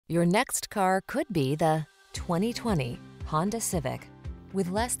Your next car could be the 2020 Honda Civic. With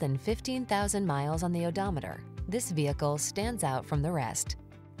less than 15,000 miles on the odometer, this vehicle stands out from the rest.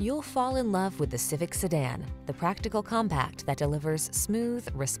 You'll fall in love with the Civic sedan, the practical compact that delivers smooth,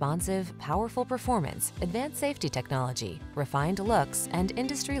 responsive, powerful performance, advanced safety technology, refined looks, and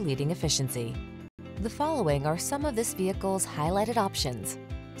industry-leading efficiency. The following are some of this vehicle's highlighted options: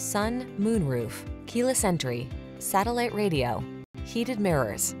 sun, moonroof, keyless entry, satellite radio, heated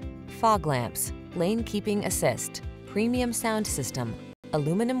mirrors, fog lamps, lane keeping assist, premium sound system,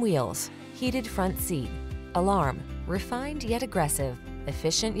 aluminum wheels, heated front seat, alarm. Refined yet aggressive,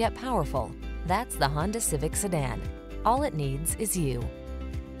 efficient yet powerful. That's the Honda Civic sedan. All it needs is you.